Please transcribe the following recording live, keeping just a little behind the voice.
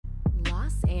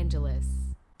Los Angeles.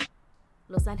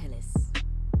 Los Angeles.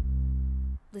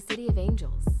 The city of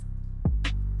angels.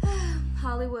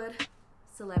 Hollywood.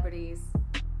 Celebrities.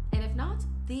 And if not,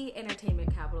 the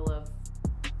entertainment capital of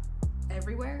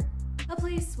everywhere. A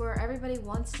place where everybody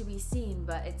wants to be seen,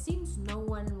 but it seems no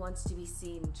one wants to be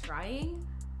seen trying.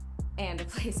 And a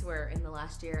place where in the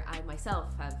last year I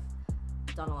myself have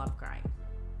done a lot of crying.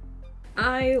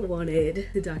 I wanted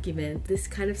to document this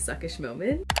kind of suckish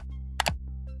moment.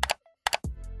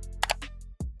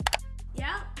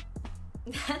 Yeah,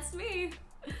 that's me.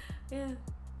 Yeah.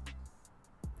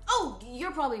 Oh,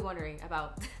 you're probably wondering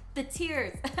about the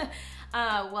tears.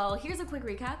 Well, here's a quick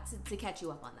recap to catch you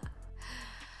up on that.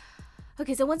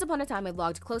 Okay, so once upon a time, I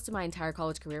vlogged close to my entire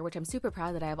college career, which I'm super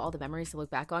proud that I have all the memories to look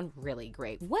back on. Really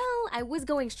great. Well, I was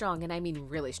going strong, and I mean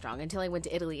really strong, until I went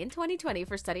to Italy in 2020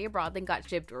 for study abroad, then got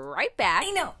shipped right back.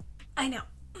 I know.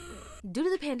 Due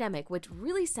to the pandemic, which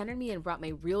really centered me and brought my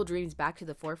real dreams back to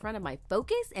the forefront of my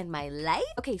focus and my life.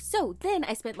 Okay, so then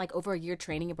I spent like over a year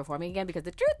training and performing again, because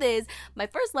the truth is, my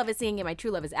first love is singing and my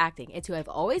true love is acting. It's who I've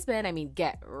always been. I mean,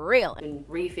 get real. And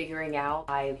refiguring out,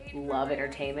 I love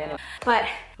entertainment. But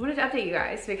I wanted to update you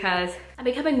guys because I'm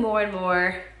becoming more and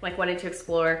more like wanting to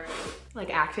explore like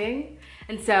acting.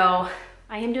 And so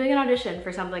I am doing an audition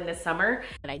for something this summer,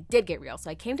 and I did get real. So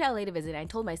I came to LA to visit, and I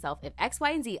told myself if X, Y,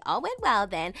 and Z all went well,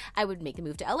 then I would make the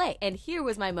move to LA. And here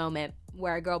was my moment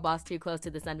where a girl bossed too close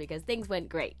to the sun because things went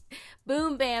great.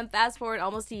 Boom, bam, fast forward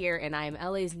almost a year, and I am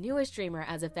LA's newest streamer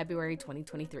as of February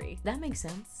 2023. That makes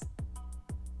sense.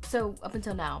 So up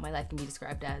until now, my life can be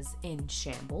described as in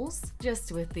shambles,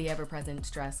 just with the ever-present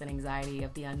stress and anxiety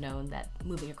of the unknown that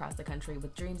moving across the country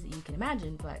with dreams that you can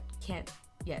imagine but can't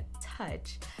yet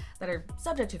touch, that are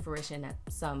subject to fruition at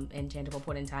some intangible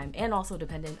point in time, and also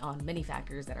dependent on many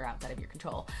factors that are outside of your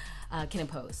control, can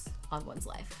impose on one's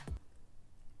life.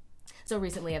 So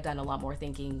recently I've done a lot more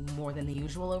thinking, more than the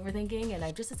usual overthinking, and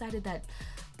I've just decided that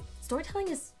storytelling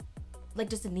is like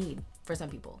just a need for some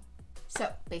people. So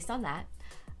based on that,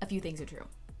 a few things are true.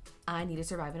 I need to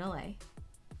survive in LA.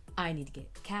 I need to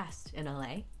get cast in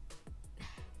LA.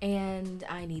 And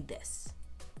I need this.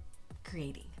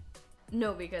 Creating.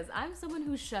 No, because I'm someone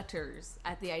who shudders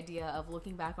at the idea of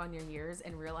looking back on your years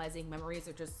and realizing memories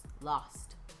are just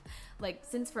lost. Like,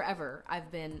 since forever, I've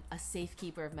been a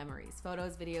safekeeper of memories.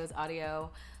 Photos, videos,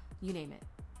 audio, you name it.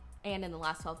 And in the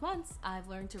last 12 months, I've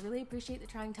learned to really appreciate the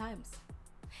trying times.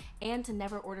 And to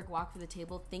never order guac for the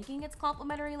table thinking it's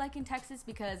complimentary like in Texas,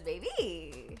 because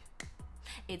baby,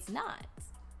 it's not.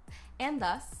 And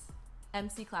thus,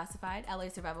 MC Classified, LA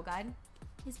Survival Guide,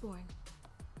 is boring.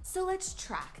 So let's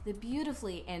track the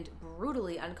beautifully and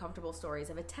brutally uncomfortable stories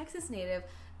of a Texas native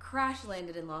crash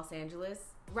landed in Los Angeles,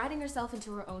 writing herself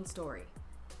into her own story.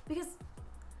 Because,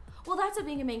 well, that's what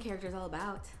being a main character is all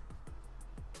about.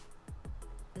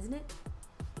 Isn't it?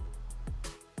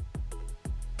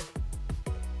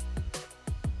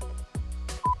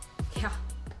 Yeah,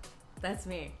 that's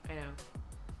me, I know.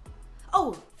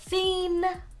 Oh, fiend.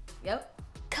 Yep.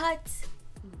 Cut.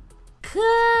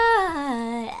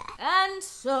 And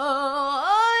so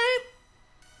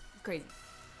crazy.